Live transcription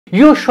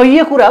यो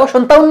सही कुरा हो।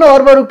 57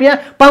 अर्ब रुपियाँ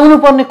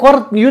पाउनुपर्ने कर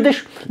यो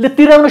देशले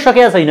तिराउन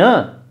सकेका छैन।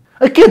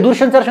 के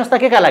दूरसञ्चार संस्था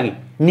केका लागि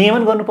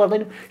नियमन गर्नु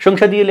पर्दैन?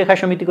 संसदीय लेखा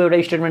समितिको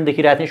एउटा स्टेटमेन्ट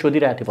देखिरहेको थिएँ,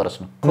 सोधिरहेको थिएँ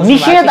प्रश्न।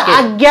 निषेध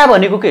आज्ञा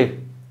भनेको के?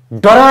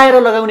 डराएर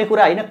लगाउने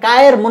कुरा होइन,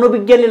 कायर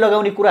मनोविज्ञानले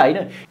लगाउने कुरा होइन।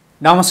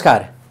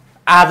 नमस्कार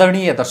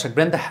आदरणीय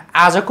दर्शकवृन्द,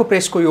 आजको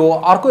प्रेसको यो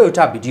अर्को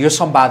एउटा भिडियो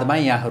संवादमा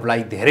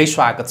यहाँहरूलाई धेरै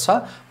स्वागत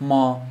छ। म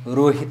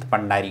रोहित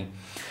भण्डारी।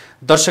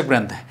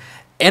 दर्शकवृन्द,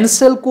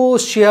 एनसेलको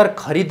सेयर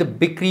खरिद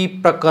बिक्री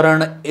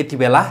प्रकरण यति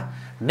बेला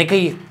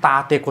निकै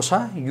तातेको छ।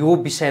 यो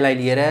विषयलाई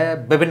लिएर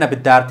विभिन्न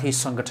विद्यार्थी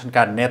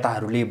सङ्गठनका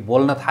नेताहरूले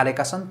बोल्न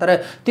थालेका छन्, तर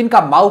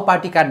तिनका माओ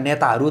पार्टीका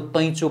नेताहरू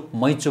तैचुप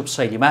मैचुप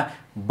शैलीमा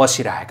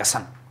बसिरहेका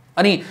छन्।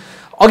 अनि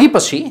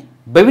अघिपछि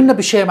विभिन्न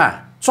विषयमा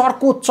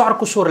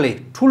चर्को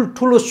स्वरले,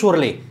 ठुल्ठुलो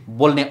स्वरले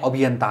बोल्ने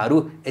अभियन्ताहरू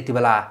यति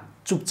बेला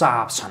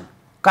चुपचाप छन्।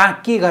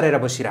 कहाँ के गरेर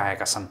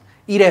बसिरहेका छन्?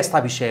 यी र यस्ता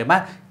विषयमा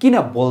किन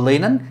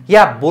बोल्दैनन्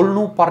या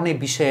बोल्नु पर्ने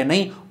विषय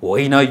नै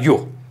होइन यो?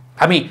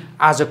 हामी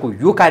आजको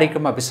यो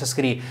कार्यक्रममा विशेष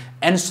गरी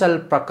एनसेल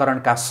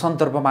प्रकरणका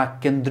सन्दर्भमा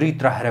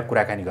केन्द्रित रहेर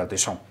कुराकानी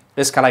गर्दैछौँ।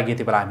 यसका लागि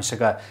यति बेला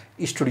हामीसँग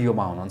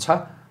स्टुडियोमा हुनुहुन्छ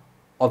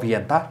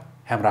अभियन्ता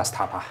हेमराज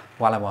थापा।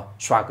 उहाँलाई म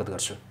स्वागत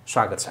गर्छु।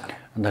 स्वागत छ।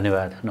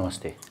 धन्यवाद।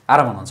 नमस्ते।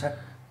 आराम हुनुहुन्छ?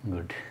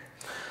 गुड।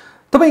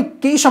 तपाईँ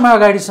केही समय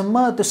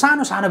अगाडिसम्म त्यो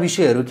सानो सानो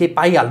विषयहरू केही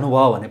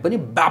पाइहाल्नुभयो भने पनि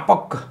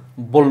व्यापक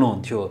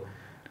बोल्नुहुन्थ्यो।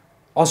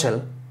 अचेल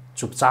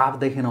चुपचाप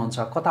देखिनुहुन्छ,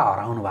 कता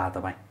हराउनु भयो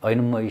तपाईँ? होइन,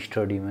 म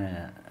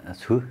स्टडीमा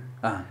छु,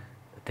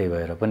 त्यही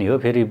भएर पनि हो।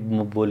 फेरि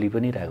म बोली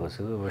पनि रहेको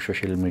छु, अब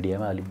सोसियल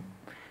मिडियामा अलिक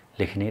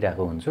लेखि नै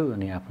रहेको हुन्छु।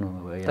 अनि आफ्नो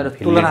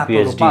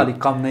अलिक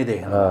कम नै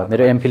देख्नु।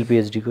 मेरो एमफिल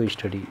पिएचडीको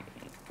स्टडी।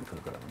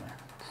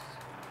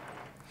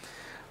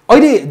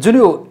 अहिले जुन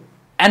यो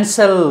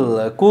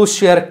एनसेलको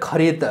सेयर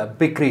खरिद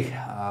बिक्री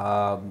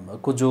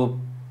को जो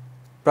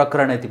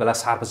प्रकरण यति बेला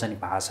सार्वजनिक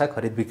भएको छ,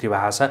 खरिद बिक्री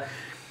भएको छ,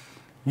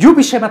 यो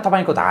विषयमा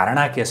तपाईँको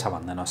धारणा के छ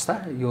भन्नुहोस् त?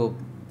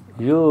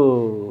 यो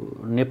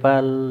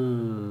नेपाल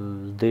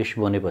देश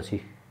बनेपछि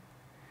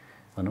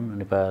भनौँ न,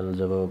 नेपाल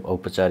जब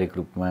औपचारिक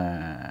रूपमा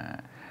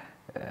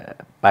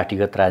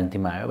पार्टीगत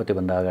राजनीतिमा आयो, अब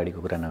त्योभन्दा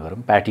अगाडिको कुरा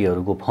नगरौँ,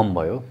 पार्टीहरूको फर्म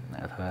भयो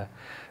अथवा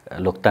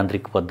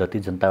लोकतान्त्रिक पद्धति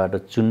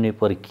जनताबाट चुन्ने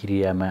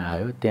प्रक्रियामा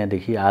आयो,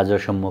 त्यहाँदेखि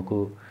आजसम्मको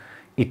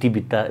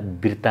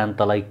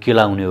वृत्तान्तलाई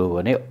केलाउने हो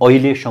भने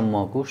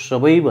अहिलेसम्मको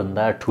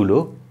सबैभन्दा ठुलो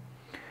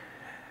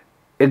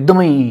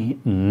एकदमै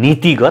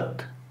नीतिगत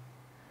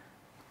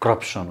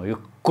करप्सन हो। यो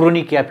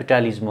क्रोनी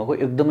क्यापिटलिज्मको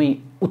एकदमै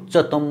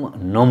उच्चतम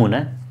नमुना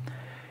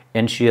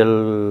एनसिएल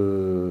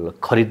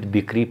खरिद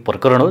बिक्री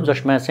प्रकरण हो,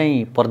 जसमा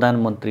चाहिँ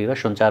प्रधानमन्त्री र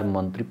सञ्चार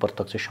मन्त्री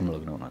प्रत्यक्ष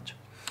संलग्न हुनुहुन्छ।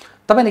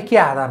 तपाईँले के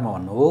आधारमा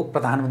भन्नुभयो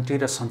प्रधानमन्त्री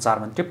र सञ्चार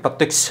मन्त्री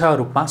प्रत्यक्ष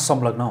रूपमा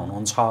संलग्न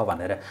हुनुहुन्छ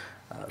भनेर?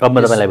 अब म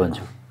तपाईँलाई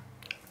भन्छु।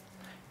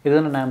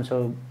 एकजना नाम छ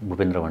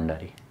भूपेन्द्र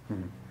भण्डारी।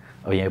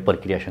 अब यहाँ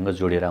प्रक्रियासँग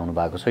जोडेर आउनु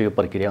भएको छ। यो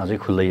प्रक्रिया अझै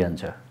खुल्दै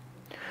जान्छ।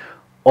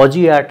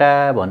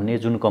 अजियाटा भन्ने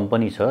जुन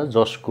कम्पनी छ,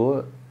 जसको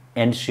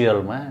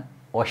एनसिएलमा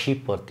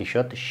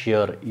 80%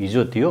 सेयर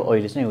हिजो थियो,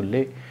 अहिले चाहिँ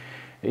उसले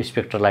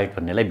स्पेक्ट्रलाइट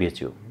भन्नेलाई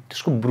बेच्यो।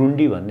 त्यसको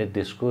ब्रुन्डी भन्ने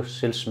देशको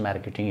सेल्स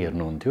मार्केटिङ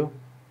हेर्नुहुन्थ्यो,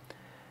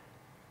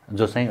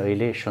 जो चाहिँ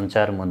अहिले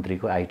सञ्चार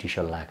मन्त्रीको आइटी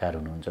सल्लाहकार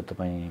हुनुहुन्छ।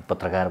 तपाईँ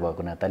पत्रकार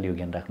भएको नाताले यो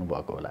ज्ञान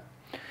राख्नुभएको होला।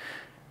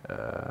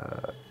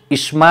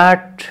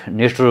 स्मार्ट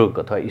नेटवर्क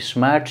अथवा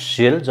स्मार्ट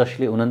सेल,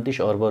 जसले 29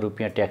 अर्ब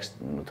रुपियाँ ट्याक्स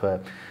अथवा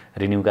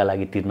रिन्युका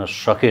लागि तिर्न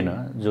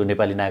सकेन, जो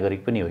नेपाली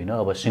नागरिक पनि होइन,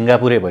 अब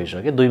सिङ्गापुरै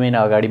भइसक्यो। 2 महिना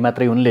अगाडि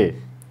मात्रै उनले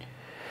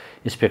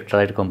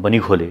स्पेक्ट्रलाइट कम्पनी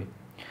खोले।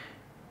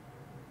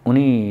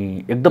 उनी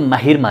एकदम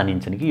माहिर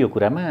मानिन्छन् कि यो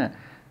कुरामा।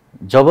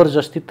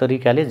 जबरजस्ती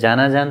तरिकाले,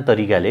 जानाजान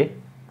तरिकाले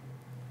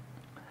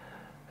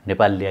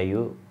नेपाल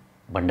ल्याइयो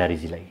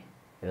भण्डारीजीलाई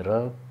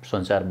र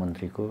सञ्चार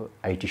मन्त्रीको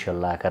आइटी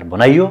सल्लाहकार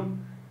बनाइयो।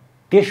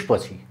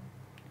 त्यसपछि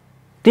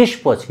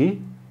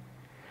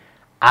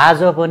आज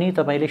पनि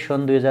तपाईँले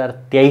सन्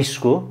 2023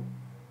 को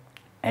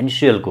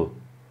एनसिएलको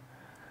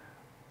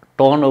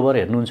टर्नओभर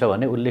हेर्नुहुन्छ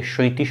भने उसले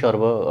 37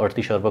 अर्ब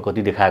 38 अर्ब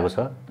कति देखाएको छ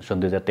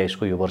सन् 2023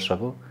 को यो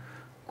वर्षको।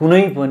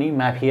 कुनै पनि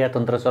माफिया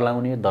तन्त्र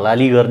चलाउने,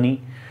 दलाली गर्ने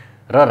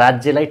र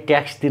राज्यलाई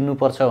ट्याक्स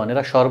तिर्नुपर्छ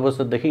भनेर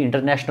सर्वोच्चदेखि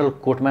इन्टरनेसनल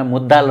कोर्टमा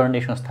मुद्दा लड्ने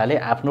संस्थाले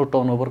आफ्नो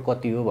टर्नओभर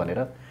कति हो भनेर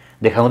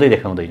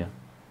देखाउँदैन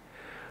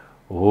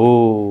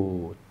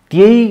हो।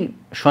 त्यही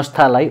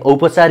संस्थालाई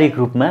औपचारिक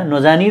रूपमा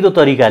नजानिदो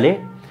तरिकाले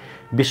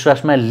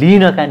विश्वासमा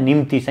लिनका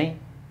निम्ति चाहिँ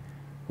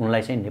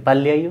उनलाई चाहिँ नेपाल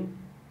ल्याइयो।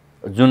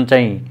 जुन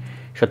चाहिँ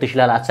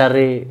सतीशलाल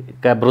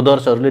आचार्यका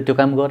ब्रदर्सहरूले त्यो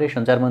काम गरे,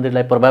 सञ्चार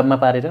मन्त्रीलाई प्रभावमा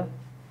पारेर,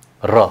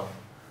 र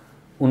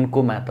उनको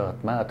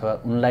मातहतमा अथवा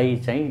उनलाई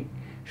चाहिँ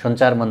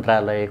सञ्चार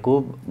मन्त्रालयको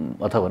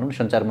अथवा भनौँ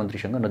सञ्चार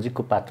मन्त्रीसँग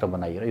नजिकको पात्र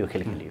बनाइएर यो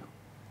खेल खेलियो।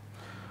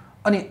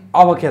 अनि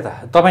अब के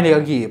त? तपाईँले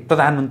अघि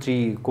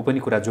प्रधानमन्त्रीको पनि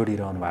कुरा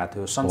जोडिरहनु भएको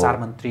थियो। सञ्चार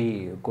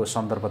मन्त्रीको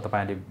सन्दर्भ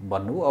तपाईँले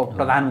भन्नुभयो, अब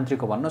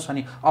प्रधानमन्त्रीको भन्नुहोस्।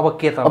 अनि अब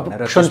के त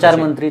भनेर? सञ्चार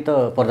मन्त्री त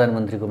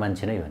प्रधानमन्त्रीको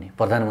मान्छे नै हो नि,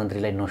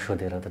 प्रधानमन्त्रीलाई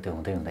नसोधेर त त्यो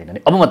हुँदै हुँदैन नि।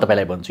 अब म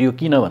तपाईँलाई भन्छु यो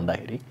किन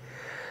भन्दाखेरि,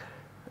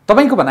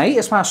 तपाईँको भनाइ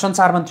यसमा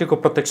सञ्चार मन्त्रीको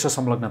प्रत्यक्ष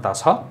संलग्नता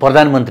छ,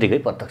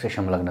 प्रधानमन्त्रीकै प्रत्यक्ष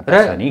संलग्नता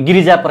छ नि।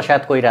 गिरिजा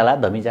प्रसाद कोइराला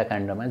धमिजा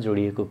काण्डमा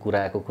जोडिएको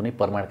कुराको कुनै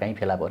प्रमाण कहीँ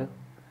फेला पर्यो?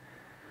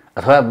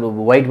 अथवा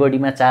वाइट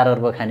बडीमा 4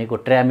 अर्ब खानेको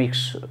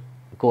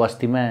ट्रामिक्सको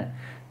अस्तिमा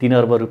 3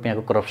 अर्ब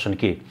रुपियाँको करप्सन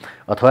के,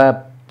 अथवा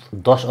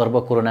 10 अर्ब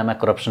कोरोनामा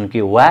करप्सन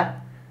के,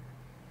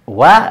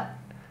 वा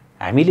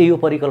हामीले यो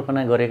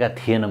परिकल्पना गरेका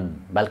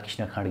थिएनौँ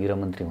बालकृष्ण खाड्गी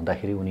मन्त्री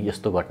हुँदाखेरि उनी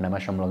यस्तो घटनामा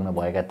संलग्न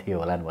भएका थिए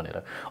होलान्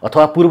भनेर,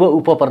 अथवा पूर्व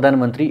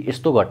उपप्रधानमन्त्री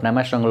यस्तो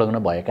घटनामा संलग्न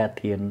भएका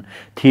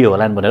थिए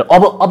होलान् भनेर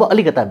अब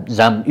अलिकता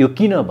जाम यो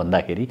किन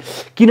भन्दाखेरि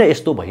किन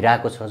यस्तो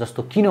भइरहेको छ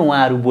जस्तो किन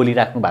उहाँहरू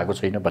बोलिराख्नु भएको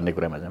छैन भन्ने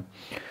कुरामा जाम।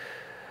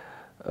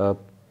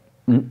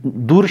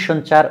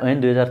 दूरसञ्चार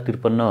ऐन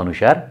 2053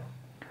 अनुसार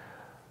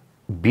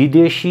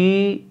विदेशी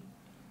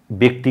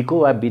व्यक्तिको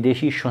वा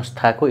विदेशी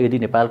संस्थाको यदि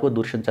नेपालको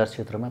दूरसञ्चार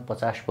क्षेत्रमा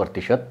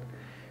 50%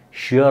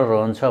 सेयर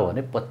रहन्छ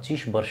भने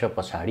 25 वर्ष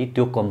पछाडि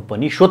त्यो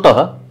कम्पनी स्वतः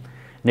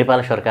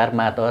नेपाल सरकार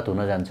मातहत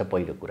हुन जान्छ।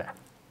 पहिलो कुरा,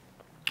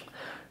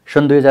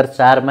 सन्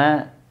 2004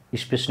 मा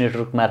स्पेस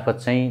नेटवर्क मार्फत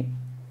चाहिँ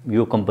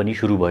यो कम्पनी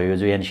सुरु भयो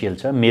जो एनसिएल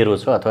छ, मेरो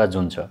छ अथवा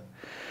जुन छ।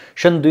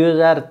 सन्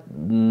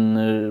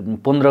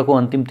 2015 को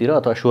अन्तिमतिर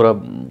अथवा 16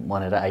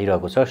 भनेर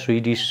आइरहेको छ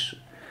स्विडिस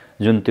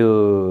जुन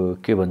त्यो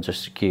के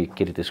भन्छ के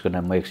अरे त्यसको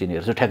नाम म एकछिन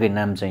हेर्छु, ठ्याक्कै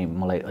नाम चाहिँ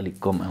मलाई अलिक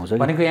कम आउँछ।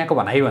 भनेको यहाँको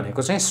भनाइ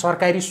भनेको चाहिँ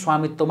सरकारी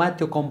स्वामित्वमा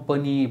त्यो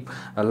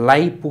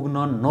कम्पनीलाई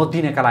पुग्न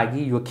नदिनका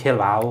लागि यो खेल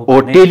भाव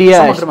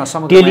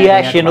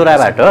टेलिया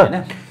सेनोराबाट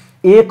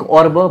 1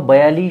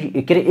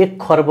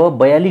 खर्ब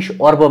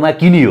 42 अर्बमा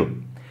किनियो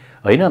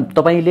हैन।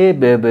 तपाईले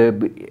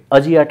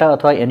अजियाटा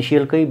अथवा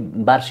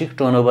एनसिएलकै वार्षिक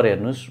टर्नओभर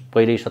हेर्नुस्,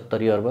 कहिले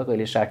 70 अर्ब,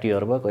 कहिले 60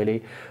 अर्ब,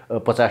 कहिले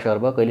 50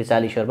 अर्ब, कहिले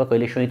 40 अर्ब,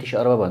 कहिले 37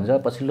 अर्ब भन्छ।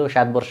 पछिल्लो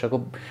 7 वर्षको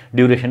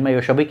ड्युरेसनमा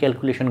यो सबै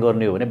क्याल्कुलेसन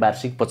गर्ने हो भने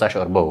वार्षिक 50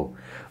 अर्ब हो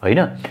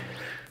हैन।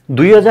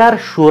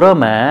 2016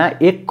 मा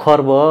 1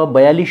 खर्ब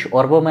 42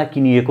 अर्बमा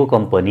किनिएको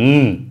कम्पनी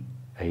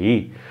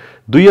है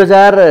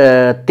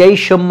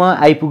 2023 सम्म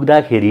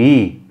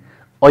आइपुग्दाखेरि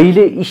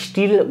अहिले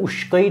स्टिल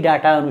उसकै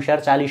डाटा अनुसार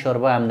 40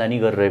 अर्ब आम्दानी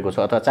गरिरहेको छ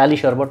अथवा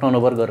 40 अर्ब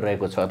टर्नओभर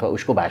गरिरहेको छ अथवा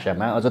उसको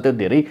भाषामा अझ त्यो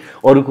धेरै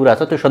अरू कुरा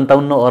छ। त्यो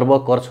 57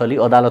 अर्ब कर छली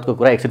अदालतको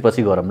कुरा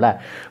एकछिनपछि गरौँला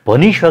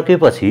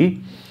भनिसकेपछि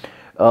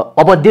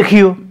अब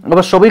देखियो,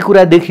 अब सबै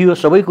कुरा देखियो,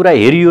 सबै कुरा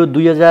हेरियो।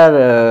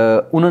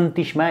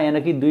 2029 मा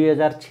यानि कि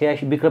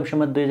 2086 विक्रम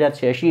सम्वत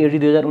 2086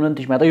 एडी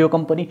 2029 मा त यो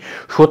कम्पनी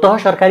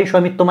स्वतः सरकारी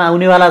स्वामित्वमा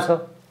आउनेवाला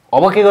छ।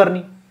 अब के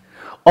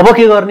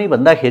गर्ने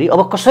भन्दाखेरि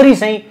अब कसरी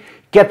चाहिँ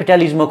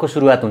क्यापिटलिज्मको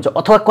सुरुवात हुन्छ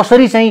अथवा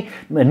कसरी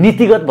चाहिँ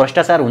नीतिगत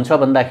भ्रष्टाचार हुन्छ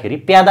भन्दाखेरि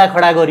प्यादा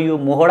खडा गरियो,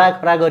 मोहडा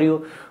खडा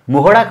गरियो।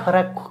 मोहडा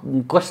खडा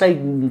कसलाई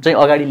चाहिँ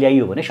अगाडि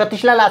ल्याइयो भने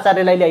सतीशलाल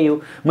आचार्यलाई ल्याइयो।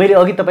 मैले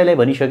अघि तपाईलाई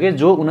भनिसकेँ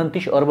जो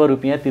 29 अर्ब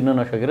रुपियाँ तिर्न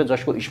नसकेर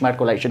जसको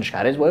स्मार्टको लाइसेन्स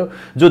खारेज भयो,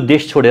 जो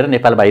देश छोडेर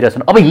नेपाल बाहिर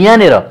छन्। अब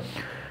यहाँनेर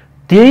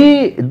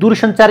त्यही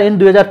दूरसञ्चार ऐन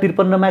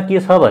 2053 मा के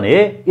छ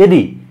भने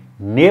यदि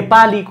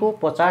नेपालीको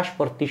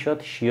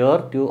 50% सेयर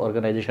त्यो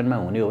अर्गनाइजेसनमा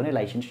हुने हो भने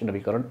लाइसेन्स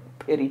नवीकरण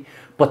फेरि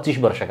 25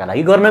 वर्षका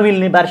लागि गर्न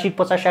मिल्ने। वार्षिक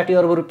 50-60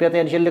 अर्ब रुपियाँ त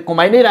एनसिएलले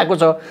कमाइ नै रहेको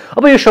छ।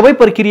 अब यो सबै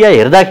प्रक्रिया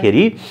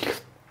हेर्दाखेरि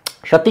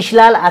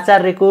सतीशलाल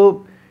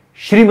आचार्यको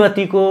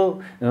श्रीमतीको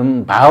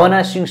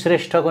भावना सिंह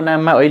श्रेष्ठको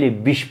नाममा अहिले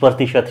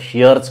 20%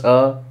 सेयर छ।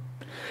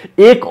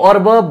 1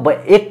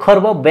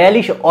 खर्ब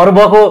 42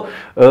 अर्बको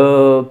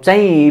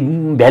चाहिँ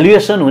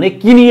भ्यालुएसन हुने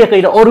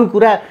किनिएकै। अरू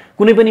कुरा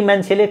कुनै पनि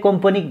मान्छेले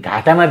कम्पनी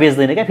घाटामा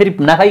बेच्दैन क्या, फेरि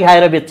नाफै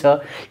खाएर बेच्छ।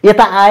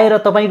 यता आएर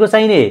तपाईको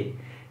चाहिने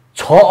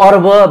 6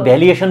 अर्ब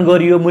भ्यालुएसन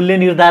गरियो, मूल्य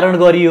निर्धारण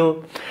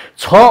गरियो।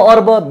 6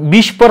 अर्ब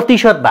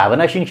 20%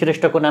 भावना सिंह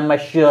श्रेष्ठको नाममा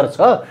सेयर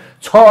छ,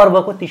 6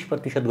 अर्बको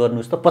 30%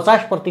 गर्नुस् त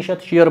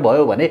 50% सेयर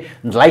भयो भने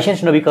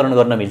लाइसेन्स नवीकरण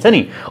गर्न मिल्छ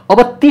नि।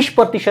 अब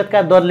 30%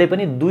 का दरले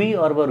पनि 2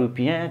 अर्ब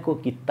रुपियाँको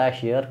किता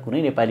सेयर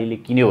कुनै नेपालीले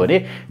किन्यो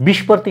भने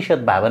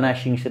 20% भावना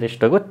सिंह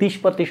श्रेष्ठको,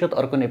 30%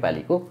 अर्को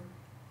नेपालीको,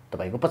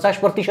 तपाईको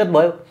 50%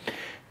 भयो।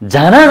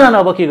 जान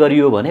अब के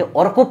गरियो भने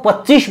अर्को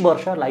 25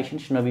 वर्ष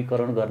लाइसेन्स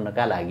नवीकरण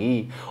गर्नका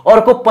लागि,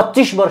 अर्को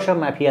 25 वर्ष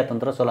माफिया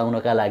तन्त्र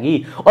चलाउनका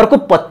लागि, अर्को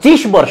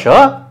 25 वर्ष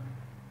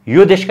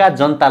यो देशका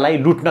जनतालाई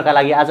लुट्नका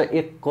लागि। आज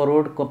 1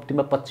 करोड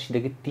कम्तीमा 25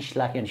 देखि 30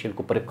 लाख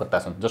एनसिएलको प्रयोगकर्ता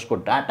छन्, जसको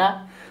डाटा,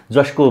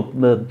 जसको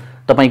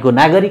तपाईको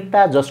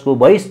नागरिकता, जसको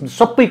भोइस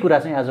सबै कुरा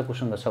चाहिँ आज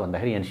कोसँग छ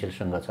भन्दाखेरि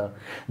एनसिएलसँग छ।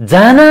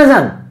 जान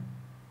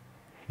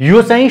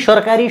यो चाहिँ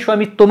सरकारी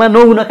स्वामित्वमा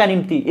नहुनका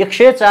निम्ति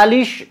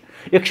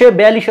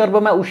 142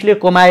 अर्बमा उसले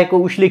कमाएको,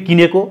 उसले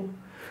किनेको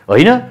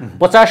हैन।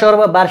 50 अर्ब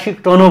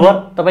वार्षिक टर्नओभर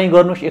तपाई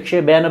गर्नुस्,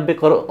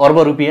 192 अर्ब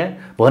रुपियाँ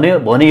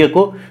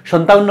भनिएको।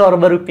 57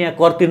 अर्ब रुपियाँ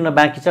कर तिर्न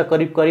बाँकी छ।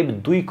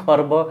 करिब 2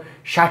 खर्ब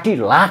 60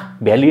 लाख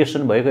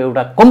भ्यालुएसन भएको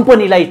एउटा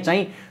कम्पनीलाई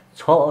चाहिँ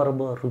 6 अर्ब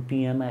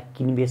रुपियाँमा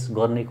किनबेच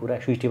गर्ने कुरा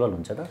सुइटेबल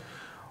हुन्छ त?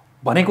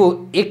 भनेको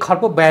 1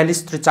 खर्ब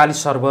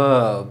 42-43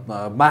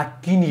 अर्बमा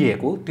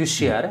किनिएको त्यो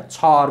सेयर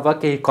 6 अर्ब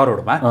केही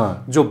करोडमा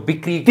जो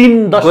बिक्री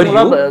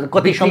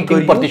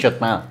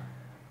 3.प्रतिशतमा,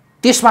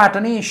 त्यसबाट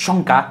नै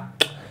शङ्का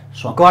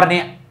गर्ने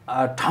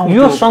ठाउँ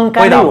यो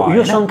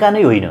शङ्का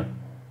नै होइन।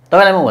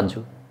 तपाईलाई म भन्छु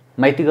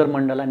माइतीगर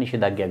मण्डललाई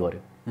निषेधाज्ञा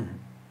गर्यो।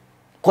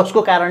 कसको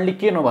कारणले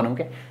के नभनौँ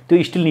क्या,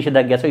 त्यो स्टिल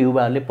निषेधाज्ञा छ,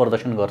 युवाहरूले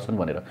प्रदर्शन गर्छन्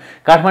भनेर।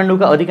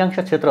 काठमाडौँका अधिकांश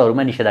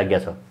क्षेत्रहरूमा निषेधाज्ञा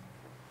छ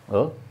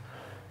हो,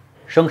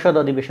 संसद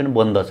अधिवेशन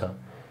बन्द छ।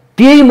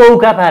 त्यही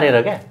मौका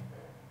पारेर क्या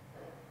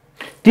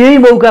त्यही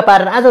मौका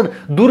पारेर आज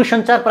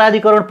दूरसञ्चार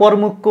प्राधिकरण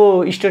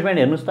प्रमुखको स्टेटमेन्ट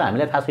हेर्नुहोस् त,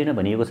 हामीलाई थाहा छैन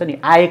भनिएको छ नि।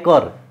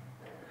 आयकर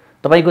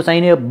तपाईको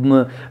चाहिने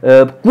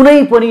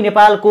कुनै पनि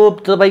नेपालको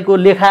तपाईको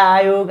लेखा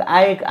आयोग,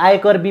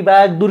 आयकर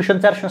विभाग,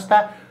 दूरसञ्चार संस्था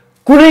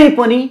कुनै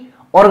पनि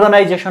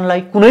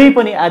अर्गनाइजेसनलाई, कुनै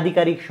पनि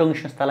आधिकारिक सङ्घ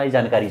संस्थालाई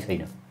जानकारी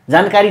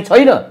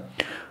छैन।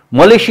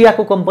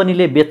 मलेसियाको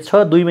कम्पनीले बेच्छ,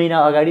 2 महिना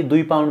अगाडि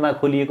 2 पाउन्डमा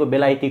खोलिएको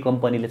बेलायती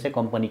कम्पनीले चाहिँ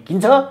कम्पनी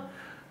किन्छ,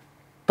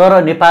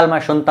 तर नेपालमा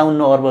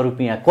 57 अर्ब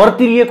रुपियाँ कर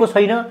तिरिएको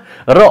छैन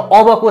र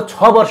अबको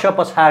 6 वर्ष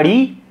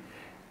पछाडि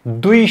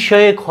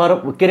 200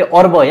 खर्ब के अरे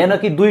अर्ब, यानि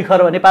कि 2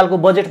 खर्ब, नेपालको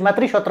बजेट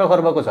मात्रै 17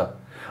 खर्बको छ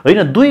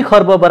होइन, 2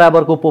 खर्ब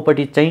बराबरको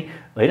पोपर्टी चाहिँ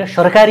होइन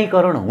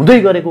सरकारीकरण हुँदै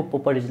गरेको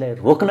पोपर्टीलाई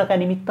रोक्नका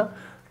निमित्त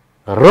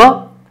र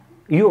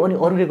यो अनि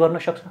अरूले गर्न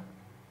सक्छ,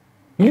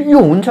 यो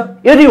हुन्छ।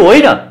 यदि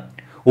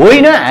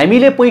होइन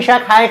हामीले पैसा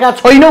खाएका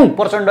छैनौँ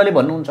प्रचण्डले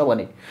भन्नुहुन्छ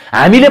भने,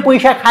 हामीले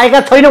पैसा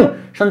खाएका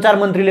छैनौँ सञ्चार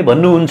मन्त्रीले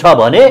भन्नुहुन्छ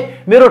भने,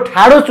 मेरो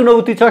ठाडो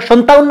चुनौती छ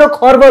 57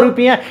 खर्ब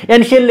रुपियाँ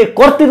एनसीएलले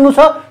कर तिर्नु छ,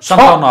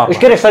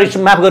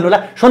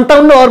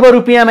 57 अर्ब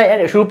रुपियाँमा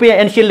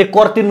एनसीएलले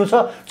कर तिर्नु छ,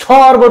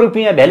 6 अर्ब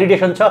रुपियाँ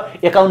भ्यालिडेसन छ,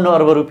 51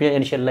 अर्ब रुपियाँ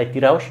एनसीएललाई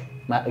तिराओस्,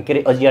 के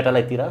अरे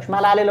अजियाटालाई तिराओस्,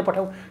 माला हालेर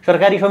पठाऊ,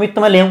 सरकारी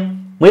स्वामित्वमा ल्याउँ।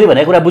 मैले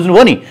भनेको कुरा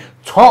बुझ्नुभयो नि,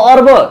 6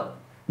 अर्ब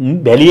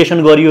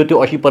भ्यालुएसन गरियो त्यो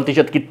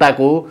 80%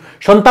 किताको,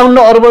 57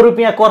 अर्ब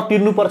रुपियाँ कर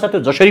तिर्नुपर्छ, त्यो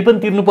जसरी पनि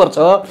तिर्नुपर्छ।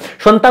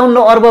 57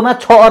 अर्बमा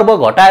 6 अर्ब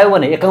घटायो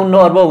भने 51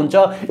 अर्ब हुन्छ।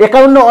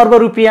 51 अर्ब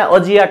रुपियाँ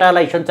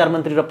अजियाटालाई सञ्चार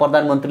मन्त्री र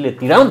प्रधानमन्त्रीले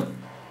तिराउन्,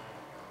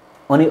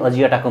 अनि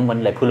अजियाटा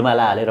कम्पनीलाई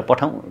फुलमाला हालेर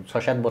पठाउँ,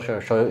 6-7 वर्ष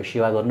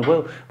सेवा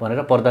गर्नुभयो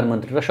भनेर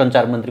प्रधानमन्त्री र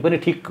सञ्चार मन्त्री पनि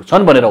ठिक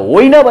छन् भनेर।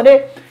 होइन भने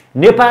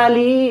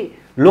नेपाली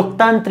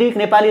लोकतान्त्रिक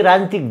नेपाली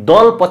राजनीतिक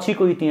दल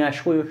पछिको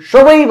इतिहासको यो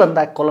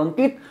सबैभन्दा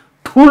कलङ्कित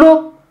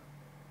ठुलो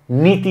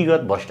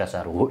नीतिगत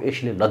भ्रष्टाचार हो,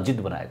 यसले लज्जित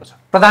बनाएको छ।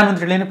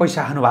 प्रधानमन्त्रीले नै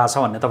पैसा खानु भएको छ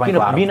भन्ने तपाईको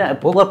आरोप? बिना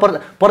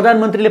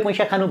प्रधानमन्त्रीले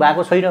पैसा खानु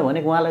भएको छैन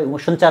भने उहाँलाई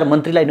सञ्चार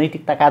मन्त्रीलाई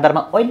नैतिकताका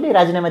आधारमा अहिले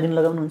राजीनामा दिन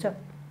लगाउनुहुन्छ?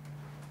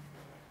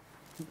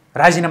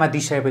 राजीनामा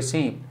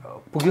दिइसकेपछि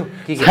पुग्यो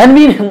के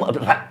छानबिन?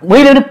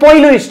 मैले भने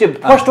पहिलो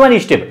स्टेप, फर्स्ट वान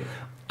स्टेप,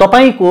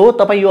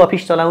 तपाईँ यो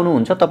अफिस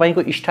चलाउनुहुन्छ,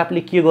 तपाईँको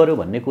स्टाफले के गर्यो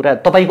भन्ने कुरा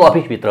तपाईँको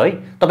अफिसभित्र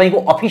है, तपाईँको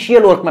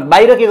अफिसियल वर्कमा,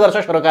 बाहिर के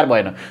गर्छ सरकार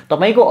भएन,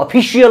 तपाईँको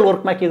अफिसियल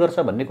वर्कमा के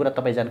गर्छ भन्ने कुरा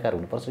तपाईँ जानकार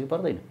हुनुपर्छ कि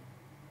पर्दैन?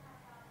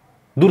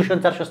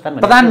 दूरसञ्चार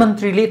संस्थानमा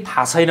प्रधानमन्त्रीले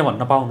थाहा छैन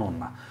भन्न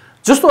पाउनुहुन्न।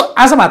 जस्तो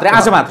आज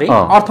मात्रै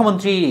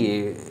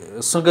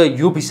अर्थमन्त्रीसँग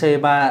यो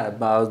विषयमा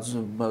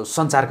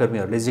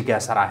सञ्चारकर्मीहरूले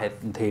जिज्ञासा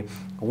राखेथे,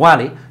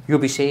 उहाँले यो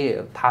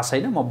विषय थाहा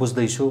छैन म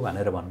बुझ्दैछु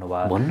भनेर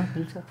भन्नुभयो।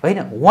 होइन,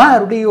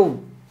 उहाँहरूले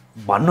यो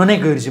भन्नु नै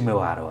गैर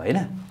जिम्मेवार हो होइन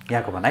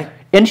यहाँको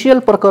भनाइ?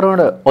 एनसीएल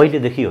प्रकरण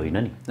अहिलेदेखि होइन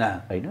नि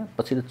होइन,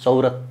 पछिल्लो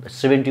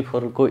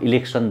 74 को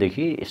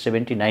इलेक्सनदेखि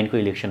 79 को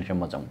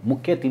इलेक्सनसम्म जाउँ,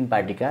 मुख्य 3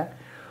 पार्टीका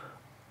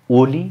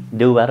ओली,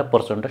 देउबा र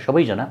प्रचण्ड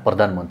सबैजना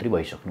प्रधानमन्त्री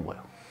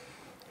भइसक्नुभयो।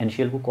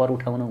 एनसीएलको कर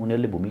उठाउन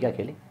उनीहरूले भूमिका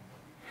खेले।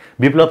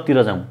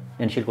 विप्लवतिर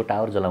जाउँ, एनसीएलको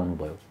टावर जलाउनु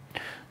भयो।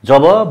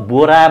 जब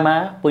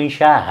बोरामा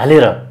पैसा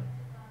हालेर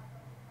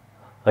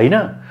होइन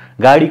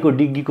गाडीको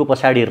डिग्गीको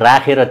पछाडि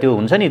राखेर, त्यो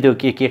हुन्छ नि त्यो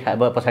के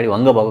पछाडि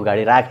भङ्ग भएको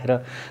गाडी राखेर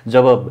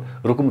जब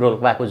रुकुम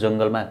रोल्पाको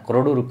जङ्गलमा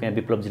करोडौँ रुपियाँ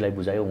विप्लवजीलाई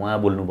बुझायो, उहाँ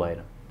बोल्नु भएन।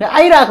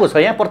 आइरहेको छ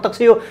यहाँ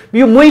प्रत्यक्ष,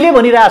 यो मैले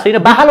भनिरहेको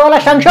छैन, बहालवाला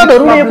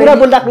सांसदहरूले यो कुरा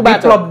बोलिराख्नु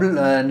भएको छ।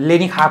 विप्लवले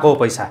नि खाएको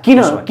पैसा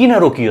किन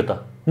रोकियो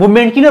त?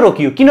 मुभमेन्ट किन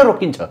रोकियो? किन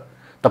रोकिन्छ?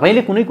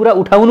 तपाईँले कुनै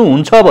कुरा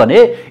उठाउनुहुन्छ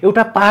भने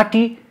एउटा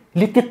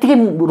पार्टीले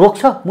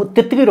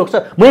त्यत्तिकै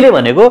रोक्छ। मैले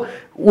भनेको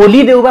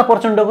ओली, देउबा,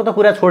 प्रचण्डको त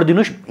कुरा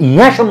छोडिदिनुहोस्,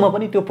 यहाँसम्म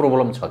पनि त्यो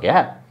प्रब्लम छ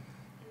क्या।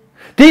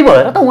 त्यही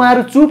भएर त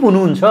उहाँहरू चुप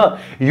हुनुहुन्छ।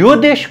 यो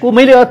देशको,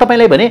 मैले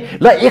तपाईँलाई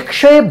भने ल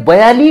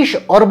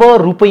 142 अर्ब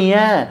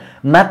रुपियाँ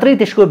मात्रै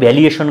त्यसको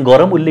भ्यालुएसन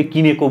गरौँ, उसले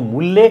किनेको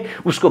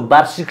मूल्य, उसको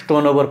वार्षिक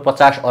टर्नओभर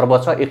 50 अर्ब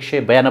छ,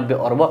 192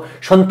 अर्ब,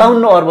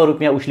 57 अर्ब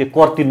रुपियाँ उसले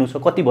कर तिर्नु छ।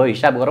 कति भयो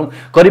हिसाब गरौँ?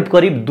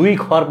 करिब 2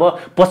 खर्ब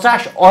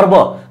 50 अर्ब,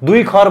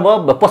 2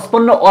 खर्ब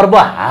 55 अर्ब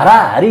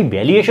हाराहारी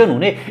भ्यालुएसन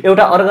हुने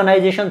एउटा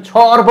अर्गनाइजेसन 6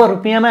 अर्ब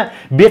रुपियाँमा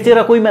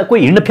बेचेर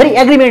कोही हिँड्न। फेरि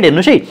एग्रिमेन्ट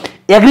हेर्नुहोस् है,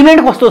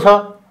 एग्रिमेन्ट कस्तो छ?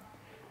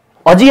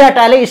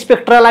 अजियाटाले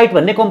स्पेक्ट्रालाइट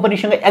भन्ने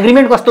कम्पनीसँग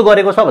एग्रिमेन्ट कस्तो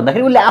गरेको छ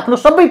भन्दाखेरि उसले आफ्नो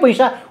सबै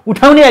पैसा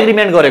उठाउने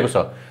एग्रिमेन्ट गरेको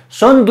छ।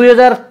 सन्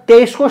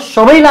 2023 को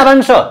सबै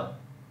लाभांश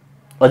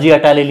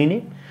अजियाटाले लिने,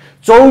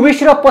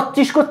 24 र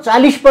 25 को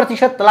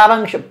 40%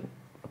 लाभांश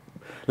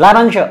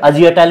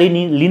अजियाटाले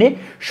लिने,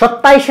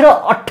 27 र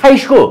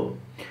 28 को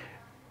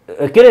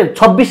के अरे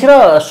 26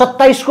 र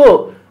 27 को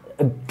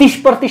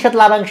 30%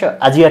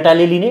 लाभांश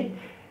अजियाटाले लिने,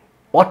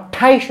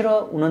 28 र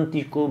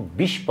 29 को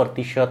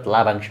 20%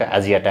 लाभांश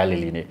आजियाटाले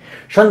लिने।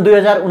 सन्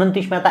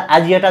 2029 मा त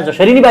आजियाटा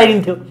जसरी नै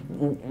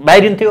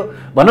बाहिरिन्थ्यो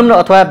भनौँ न,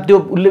 अथवा त्यो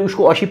उसले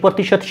उसको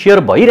 80% सेयर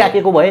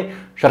भइराखेको भए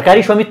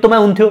सरकारी स्वामित्वमा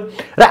हुन्थ्यो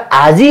र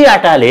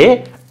आजियाटाले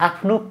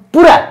आफ्नो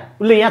पुरा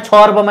उसले यहाँ 6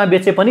 अर्बमा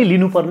बेचे पनि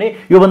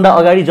लिनुपर्ने, योभन्दा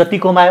अगाडि जति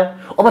कमायो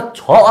अब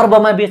 6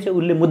 अर्बमा बेचे,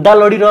 उसले मुद्दा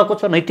लडिरहेको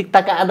छ।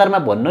 नैतिकताका आधारमा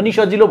भन्न नि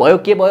सजिलो भयो,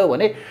 के भयो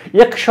भने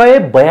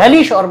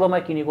 142 अर्बमा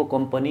किनेको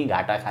कम्पनी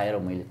घाटा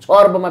खाएर मैले 6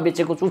 अर्बमा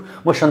बेचेको छु,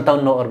 म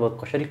 57 अर्ब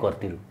कसरी कर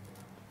तिरु?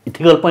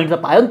 इथिकल पोइन्ट त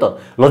पायो नि त,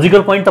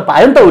 लजिकल पोइन्ट त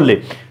पायो नि त उसले।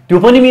 त्यो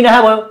पनि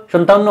मिनाहा भयो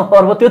 57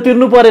 अर्ब त्यो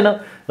तिर्नु परेन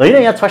हैन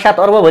यहाँ 6-7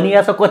 अर्ब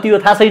भनिया छ कति हो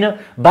थाहा छैन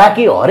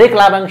बाँकी हरेक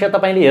लाभांश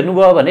तपाईले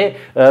हेर्नुभयो भने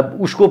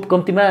उसको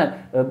कम्तीमा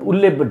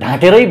उले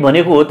ढाँटेरै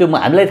भनेको हो त्यो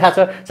हामीलाई थाहा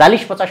छ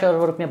 40-50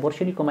 अर्ब रुपैयाँ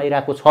वर्षेनी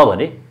कमाइरहेको छ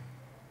भने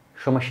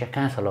समस्या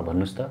कहाँ छ ल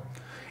भन्नुस् त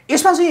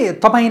यसमा चाहिँ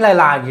तपाईलाई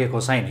लागेको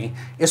चाहिँ नि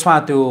यसमा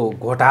त्यो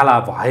घोटाला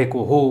भएको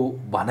हो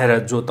भनेर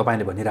जो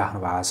तपाईले भनिराख्नु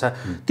भएको छ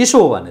त्यसो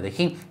हो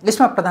भनेदेखि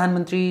यसमा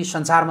प्रधानमन्त्री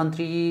सञ्चार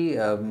मन्त्री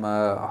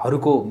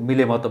हरूको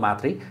मिलेमतो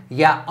मात्रै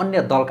या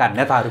अन्य दलका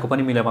नेताहरूको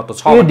पनि मिलेमतो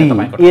छ भन्ने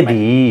तपाईको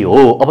यदि हो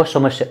अब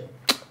समस्या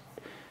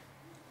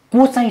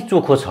को चाहिँ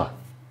चोखो छ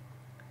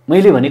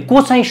मैले भने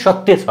को चाहिँ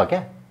सत्य छ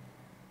क्या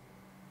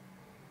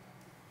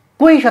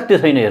कोही सत्य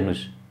छैन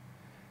हेर्नुस्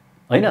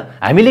हैन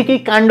हामीले केही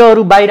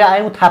काण्डहरू बाहिर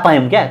आयौं थाहा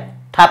पायौं क्या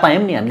थाहा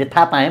पायौं नि हामीले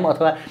थाहा पायौं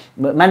अथवा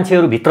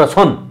मान्छेहरू भित्र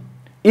छन्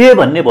ए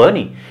भन्ने भयो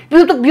नि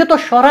यो त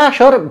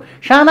सरासर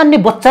सामान्य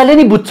बच्चाले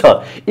नि बुझ्छ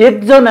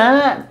एकजना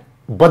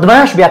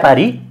बदमाश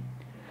व्यापारी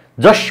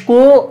जसको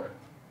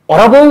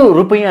अरबौं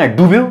रुपैयाँ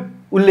डुब्यो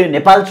उले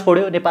नेपाल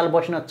छोड्यो नेपाल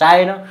बस्न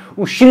चाहेन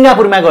उ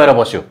सिङ्गापुरमा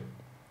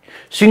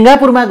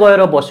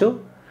गएर बस्यो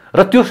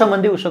र त्यो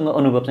सम्बन्धी उसँग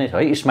अनुभव चाहिँ छ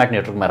है स्मार्ट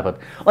नेटवर्क मार्फत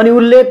अनि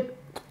उले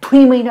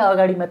 2 महिना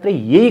अगाडि मात्रै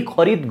यही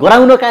खरिद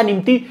गराउनका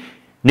निम्ति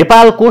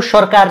नेपालको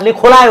सरकारले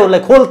खोलायो उसलाई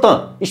खोल त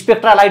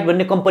स्पेक्ट्रा लाइट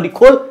भन्ने कम्पनी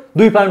खोल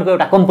 2 पाउन्डको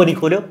एउटा कम्पनी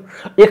खोल्यो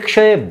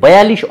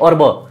 142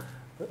 अर्ब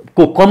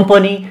को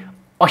कम्पनी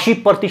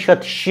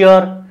 80%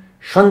 शेयर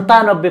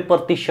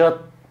 97%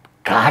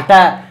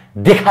 घाटा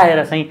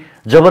देखाएर चाहिँ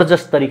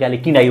जबरजस्त तरिकाले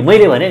किनायो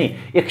मैले भने नि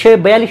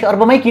 142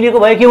 अर्बमै किनेको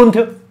भए के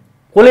हुन्थ्यो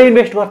कसले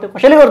इन्भेस्ट गर्थ्यो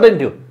कसैले गर्दैन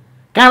थियो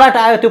कहाँबाट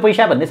आयो त्यो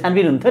पैसा भन्ने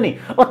छानबिन हुन्थ्यो नि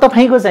अब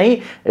तपाईको चाहिँ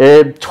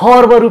 6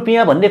 अर्ब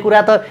रुपैयाँ भन्ने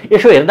कुरा त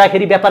यसो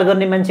हेर्दाखेरि व्यापार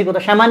गर्ने मान्छेको त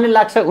सामान्य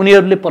लाग्छ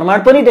उनीहरूले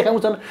प्रमाण पनि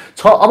देखाउँछन्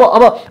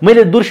अब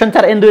मैले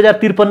दूरसञ्चार ऐन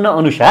 2053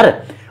 अनुसार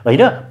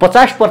हैन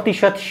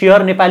 50%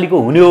 शेयर नेपालीको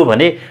हुने हो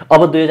भने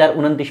अब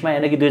 2029 मा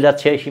यानी कि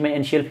 2086 मा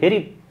एनसीएल फेरि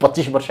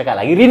 25 वर्षका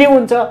लागि रिन्यू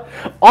हुन्छ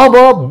अब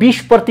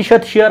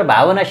 20% शेयर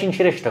भावना सिंह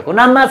श्रेष्ठको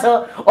नाममा छ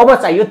अब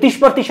चाहियो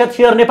 30%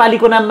 शेयर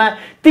नेपालीको नाममा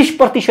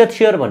 30%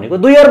 शेयर भनेको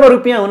 2 अर्ब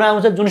रुपैयाँ हुन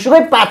आउँछ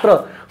जुनसुकै पात्र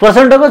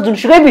प्रचण्डको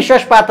जुनसुकै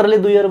विश्वास पात्रले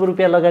 2 अर्ब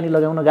रुपैयाँ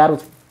लगाउन गाह्रो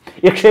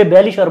छ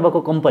 142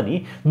 अर्बको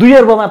कम्पनी 2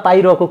 अर्बमा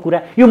पाइरहेको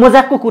कुरा यो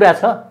मजाकको कुरा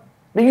छ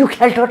यो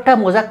ख्यालठट्टा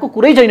मजाकको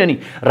कुरै छैन नि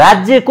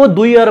राज्यको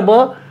 2 अर्ब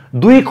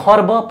 2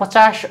 खर्ब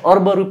 50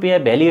 अर्ब रुपैयाँ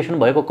भ्यालुएसन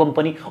भएको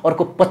कम्पनी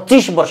अर्को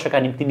 25 वर्षका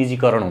निम्ति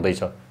निजीकरण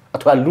हुँदैछ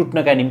अथवा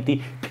लुट्नका निम्ति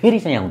फेरि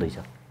चाहिँ आउँदैछ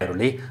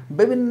हरूले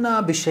विभिन्न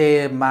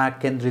विषयमा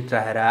केन्द्रित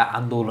रहेर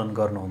आन्दोलन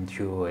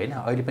गर्नुहुन्थ्यो हैन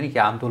अहिले पनि के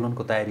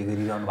आन्दोलनको तयारी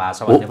गरिरहनु भएको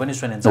छ भन्ने पनि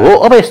सुनिन्छ हो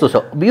अब यस्तो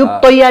छ यो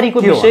तयारीको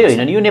विषय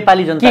हैन नि यो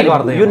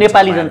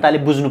नेपाली जनताले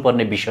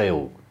बुझ्नुपर्ने विषय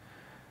हो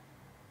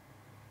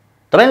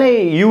तपाईलाई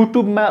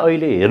युट्युबमा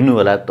अहिले हेर्नु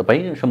होला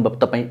तपाई सम्भव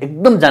तपाई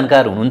एकदम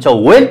जानकार हुनुहुन्छ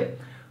वेल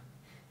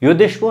यो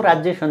देशको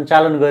राज्य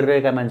सञ्चालन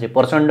गरिरहेका मान्छे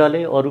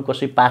प्रचण्डले अरु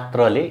कसै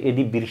पात्रले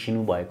यदि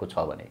बिर्सिनु भएको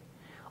छ भने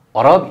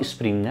अरब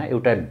स्प्रिङमा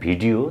एउटा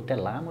भिडियो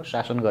त्यहाँ लामो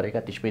शासन गरेका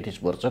 30-35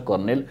 वर्ष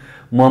कर्नेल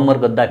मुहम्मद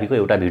गद्दाफीको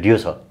एउटा भिडियो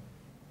छ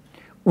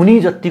उनी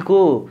जतिको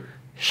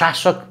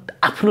शासक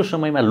आफ्नो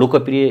समयमा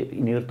लोकप्रिय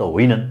यिनीहरू त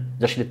होइनन्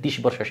जसले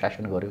 30 वर्ष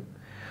शासन गर्यो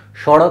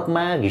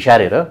सडकमा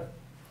घिसारेर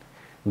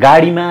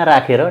गाडीमा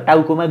राखेर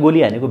टाउकोमा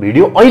गोली हानेको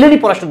भिडियो अहिले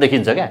नि प्रष्ट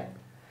देखिन्छ क्या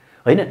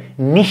हैन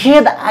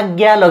निषेध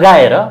आज्ञा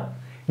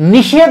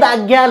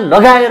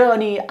लगाएर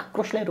अनि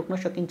आक्रोशलाई रोक्न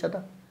सकिन्छ त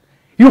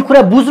यो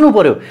कुरा बुझ्नु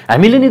पर्यो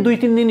हामीले नि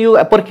 2-3 दिन यो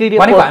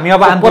प्रक्रिया हामी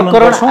अब आन्दोलन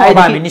गर्छौं अब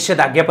हामी निषेध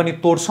आज्ञा पनि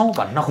तोड्छौं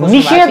भन्न खोज्नु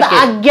निषेध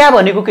आज्ञा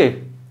भनेको के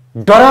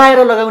डराएर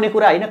लगाउने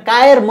कुरा हैन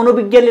कायर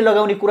मनोविज्ञानले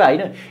लगाउने कुरा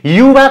हैन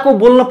युवाको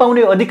बोल्न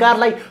पाउने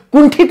अधिकारलाई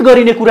कुण्ठित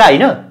गरिने कुरा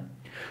हैन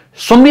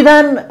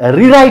संविधान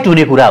रिराइट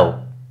हुने कुरा हो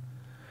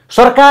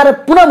सरकार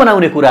पुनः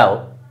बनाउने कुरा हो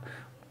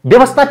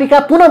व्यवस्थापिका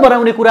पुनः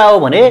बनाउने कुरा हो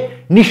भने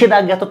निषेध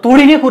आज्ञा त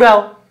तोडिने कुरा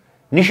हो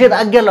निषेध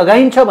आज्ञा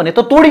लगाइन्छ भने त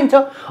तोडिन्छ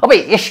अब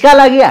यसका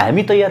लागि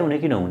हामी तयार हुने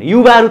कि नहुने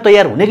युवाहरू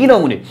तयार हुने कि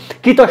नहुने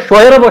कि त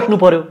सहेर बस्नु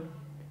पर्यो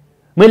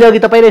मैले अघि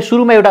तपाईलाई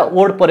सुरुमा एउटा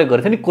वर्ड प्रयोग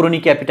गरेथे नि क्रोनी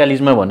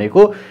क्यापिटलिजम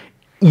भनेको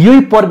यही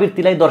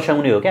प्रवृत्तिलाई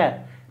दर्शाउने हो क्या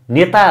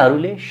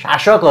नेताहरूले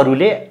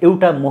शासकहरूले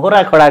एउटा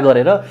मोहरा खडा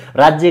गरेर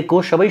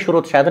राज्यको सबै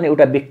स्रोत साधन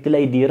एउटा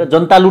व्यक्तिलाई दिएर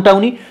जनता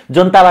लुटाउने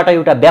जनताबाट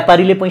एउटा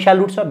व्यापारीले पैसा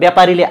लुट्छ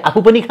व्यापारीले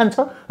आफू पनि खान्छ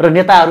र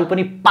नेताहरू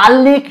पनि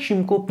पाल्ने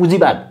किसिमको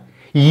पुँजीवाद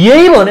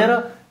यही भनेर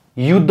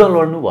युद्ध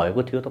लड्नु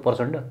भएको थियो त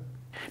प्रचण्ड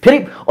फेरि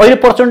अहिले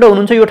प्रचण्ड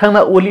हुनुहुन्छ यो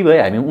ठाउँमा ओली भए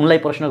हामी उनलाई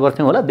प्रश्न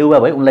गर्थ्यौं होला देउबा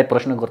भए उनलाई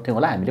प्रश्न गर्थ्यौं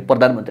होला हामीले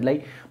प्रधानमन्त्रीलाई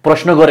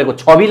प्रश्न गरेको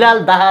छविलाल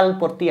दाहाल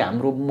प्रति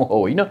हाम्रो मोह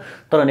होइन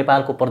तर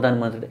नेपालको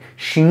प्रधानमन्त्रीले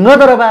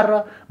सिंहदरबार र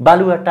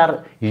बालुवाटार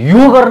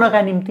यो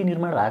गर्नका निम्ति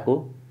निर्माण भएको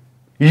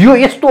यो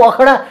यस्तो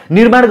अखडा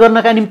निर्माण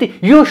गर्नका निम्ति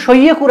यो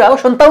सही कुरा हो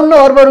 57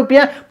 अर्ब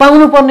रुपैयाँ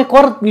पाउनु पर्ने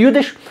कर यो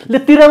देशले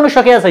तिराउन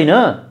सकेका छैन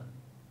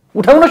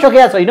उठाउन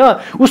सकेका छैन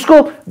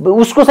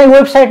उसको चाहिँ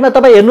वेबसाइटमा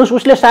तपाई हेर्नुस्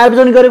उसले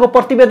सार्वजनिक गरेको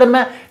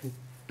प्रतिवेदनमा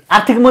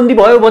आर्थिक मन्दी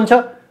भयो भन्छ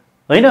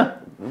हैन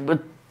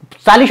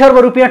 40 अर्ब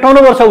रुपैयाँ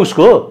टर्नओभर छ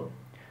उसको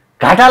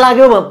घाटा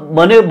लाग्यो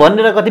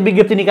भनेर कति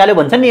विज्ञप्ति निकाल्यो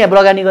भन्छ नि यहाँ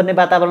लगानी गर्ने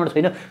वातावरण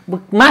छैन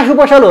मासु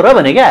पसल हो र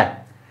भने क्या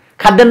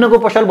खाद्यान्नको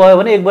पसल भयो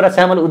भने एक बोरा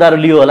चामल उधारो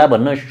लियो होला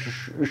भन्न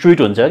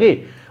स्विट हुन्छ कि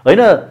होइन,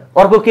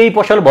 अर्को केही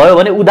पसल भयो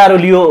भने उधारो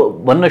लियो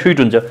भन्न स्विट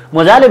हुन्छ।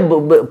 मजाले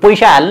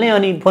पैसा हाल्ने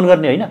अनि फोन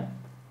गर्ने होइन,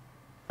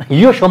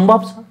 यो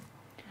सम्भव छ।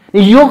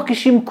 यो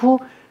किसिमको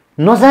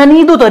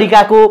नजानिदो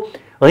तरिकाको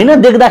होइन,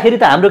 देख्दाखेरि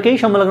त हाम्रो केही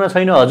संलग्न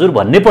छैन हजुर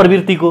भन्ने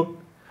प्रवृत्तिको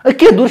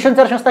के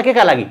दूरसञ्चार संस्था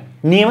केका लागि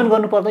नियमन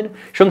गर्नु पर्दैन?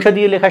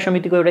 संसदीय लेखा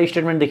समितिको एउटा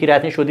स्टेटमेन्ट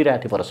देखिरहेको थिएँ,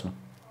 सोधिरहेको थिएँ प्रश्न,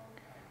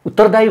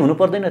 उत्तरदायी हुनु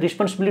पर्दैन,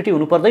 रिस्पोन्सिबिलिटी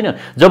हुनु पर्दैन?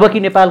 जबकि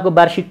नेपालको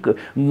वार्षिक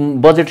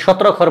बजेट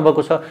 17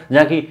 खर्बको छ,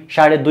 जहाँ कि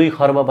 2.5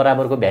 खर्ब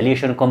बराबरको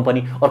भ्यालुएसन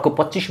कम्पनी, अर्को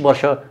 25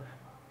 वर्ष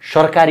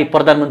सरकारी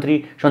प्रधानमन्त्री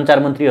सञ्चार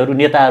मन्त्रीहरू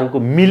नेताहरूको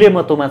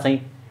मिलेमतोमा चाहिँ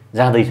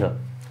जाँदैछ।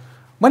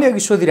 मैले अघि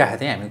सोधिरहेको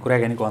थिएँ, हामी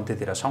कुराकानीको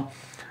अन्त्यतिर छौँ,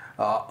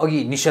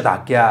 अघि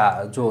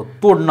निषेधाज्ञा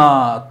जो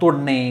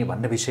तोड्ने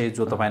भन्ने विषय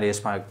जो तपाईँले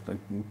यसमा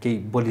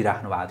केही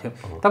बोलिराख्नु भएको थियो,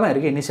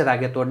 तपाईँहरू के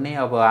निषेधाज्ञा तोड्ने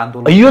अब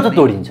आन्दोलन यो त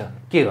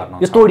तोडिन्छ, के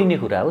गर्नु? यो तोडिने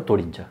कुरा हो,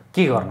 तोडिन्छ।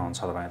 के गर्नुहुन्छ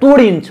तपाईँ?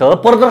 तोडिन्छ,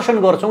 प्रदर्शन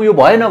गर्छौँ, यो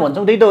भएन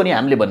भन्छौँ, त्यही त हो नि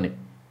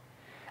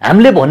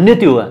हामीले भन्ने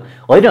त्यो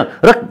होइन।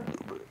 र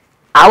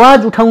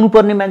आवाज उठाउनु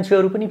पर्ने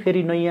मान्छेहरू पनि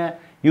फेरि नयाँ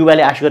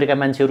युवाले आश गरेका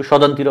मान्छेहरू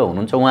सदनतिर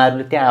हुनुहुन्छ,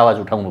 उहाँहरूले त्यहाँ आवाज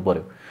उठाउनु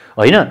पर्यो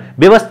होइन।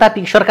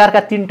 व्यवस्थापिक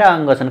सरकारका 3टा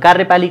अङ्ग छन्,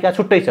 कार्यपालिका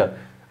छुट्टै छ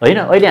होइन।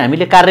 अहिले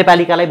हामीले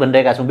कार्यपालिकालाई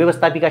भनिरहेका छौँ,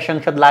 व्यवस्थापिका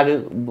संसद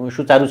लागु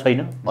सुचारू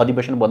छैन,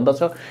 अधिवेशन बन्द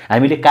छ।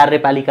 हामीले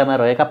कार्यपालिकामा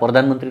रहेका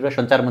प्रधानमन्त्री र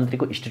सञ्चार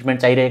मन्त्रीको स्टेटमेन्ट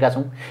चाहिरहेका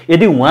छौँ।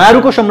 यदि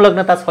उहाँहरूको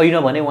संलग्नता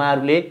छैन भने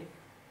उहाँहरूले,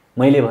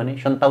 मैले भने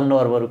 57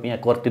 अर्ब रुपियाँ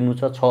कर तिर्नु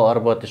छ, 6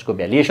 अर्ब त्यसको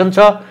भ्यालुएसन छ,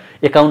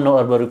 51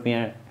 अर्ब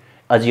रुपियाँ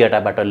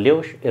अजियाटाबाट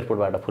ल्याओस्,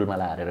 एयरपोर्टबाट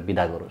फुलमाला हालेर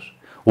बिदा गरोस्।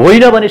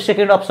 होइन भने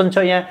सेकेन्ड अप्सन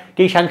छ, यहाँ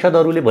केही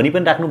सांसदहरूले भनि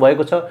पनि राख्नु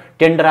भएको छ,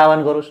 टेन्डर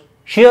आह्वान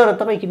गरोस्। सेयर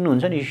तपाईँ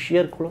किन्नुहुन्छ नि,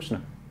 सेयर खोलोस् न,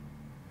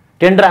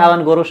 टेन्डर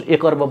आह्वान गरोस्,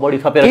 1 अर्ब बढी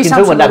थपेर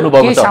किन्छौँ भन्ने राख्नु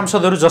भएको छ।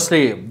 सांसदहरू जसले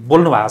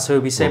बोल्नु भएको छ यो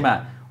विषयमा,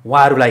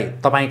 उहाँहरूलाई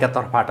तपाईँका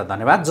तर्फबाट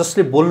धन्यवाद।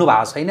 जसले बोल्नु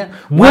भएको छैन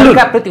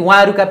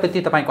उहाँहरूका प्रति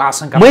तपाईँको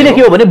आशंका? मैले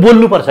के हो भने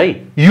बोल्नुपर्छ है,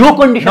 यो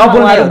कन्डिसनमा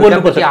उहाँहरू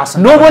बोल्नुपर्छ।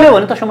 नबोल्यो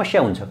भने त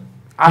समस्या हुन्छ।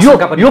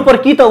 यो पर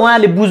कि त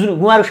उहाँले बुझ्नु,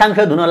 उहाँहरू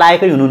सांसद हुन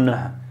लायकै हुनुहुन्न,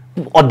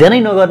 अध्ययनै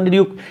नगर्ने,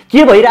 यो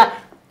के भइरहेको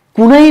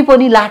कुनै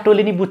पनि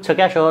लाटोले नि बुझ्छ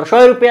क्या सर।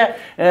 100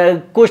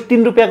 रुपियाँ को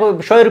 3 रुपियाँको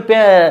 100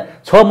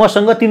 रुपियाँ छ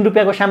मसँग, 3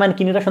 रुपियाँको सामान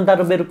किनेर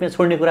 97 रुपियाँ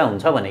छोड्ने कुरा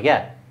हुन्छ भने क्या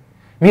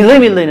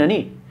मिल्दैन नि।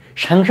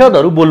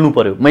 सांसदहरू बोल्नु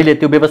पर्यो। मैले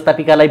त्यो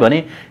व्यवस्थापिकालाई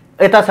भने,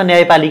 यता छ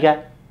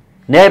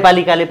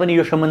न्यायपालिकाले पनि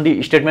यो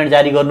सम्बन्धी स्टेटमेन्ट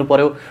जारी गर्नु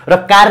पर्यो। र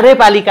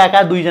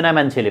कार्यपालिकाका 2 जना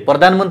मान्छेले,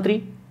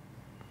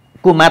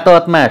 प्रधानमन्त्रीको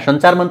मातहतमा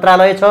सञ्चार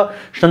मन्त्रालय छ,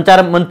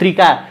 सञ्चार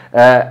मन्त्रीका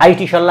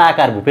आइटी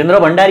सल्लाहकार भूपेन्द्र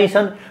भण्डारी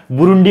छन्,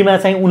 बुरुन्डीमा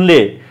चाहिँ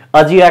उनले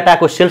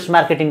अजियाटाको सेल्स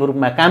मार्केटिङको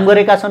रूपमा काम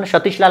गरेका छन्,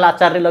 सतीशलाल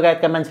आचार्य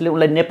लगायतका मान्छेले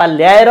उनलाई नेपाल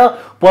ल्याएर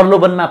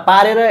प्रलोभनमा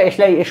पारेर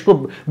यसको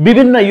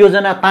विभिन्न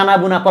योजना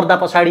तानाबुना पर्दा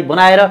पछाडि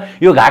बनाएर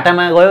यो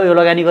घाटामा गयो, यो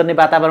लगानी गर्ने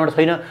वातावरण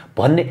छैन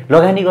भन्ने,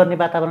 लगानी गर्ने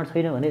वातावरण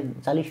छैन भने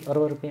 40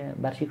 अर्ब रुपियाँ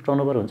वार्षिक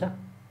टर्नओभर हुन्छ।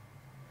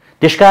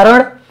 त्यसकारण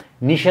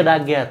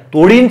निषेधाज्ञा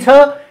तोडिन्छ।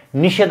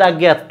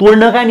 निषेधाज्ञा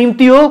तोड्नका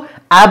निम्ति हो,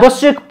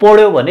 आवश्यक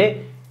पर्यो भने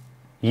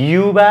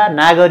युवा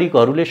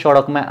नागरिकहरूले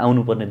सडकमा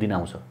आउनुपर्ने दिन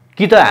आउँछ।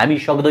 कि त हामी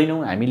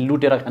सक्दैनौँ, हामी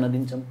लुटेर खान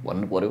दिन्छौँ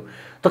भन्नु पर्यो,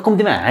 त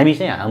कम्तीमा हामी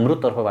चाहिँ हाम्रो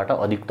तर्फबाट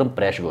अधिकतम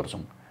प्रयास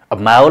गर्छौँ। अब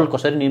माहौल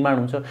कसरी निर्माण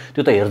हुन्छ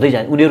त्यो त हेर्दै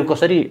जान्छ। उनीहरू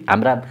कसरी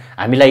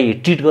हामीलाई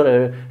ट्रिट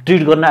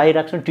गर्न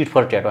आइरहेको छन्, टिट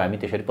फर ट्याट हामी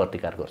त्यसरी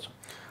प्रतिकार गर्छौँ।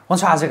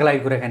 हुन्छ, आजको लागि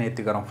कुराकानी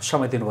यति गरौँ।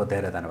 समय दिनुभयो,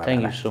 धेरै धन्यवाद।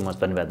 थ्याङ्क यू सो मच,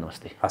 धन्यवाद,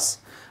 नमस्ते। हस्,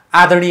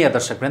 आदरणीय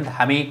दर्शकवृन्द,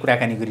 हामी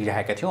कुराकानी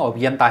गरिरहेका थियौँ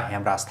अभियन्ता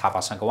हेमराज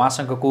थापासँग।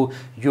 उहाँसँगको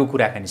यो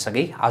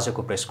कुराकानीसँगै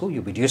आजको प्रेसको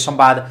यो भिडियो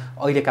संवाद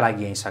अहिलेका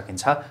लागि यहीँ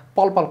सकिन्छ।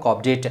 पल पलको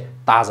अपडेट,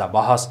 ताजा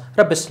बहस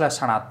र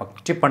विश्लेषणात्मक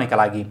टिप्पणीका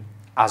लागि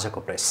आजको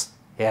प्रेस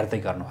हेर्दै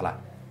गर्नुहोला।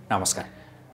 नमस्कार।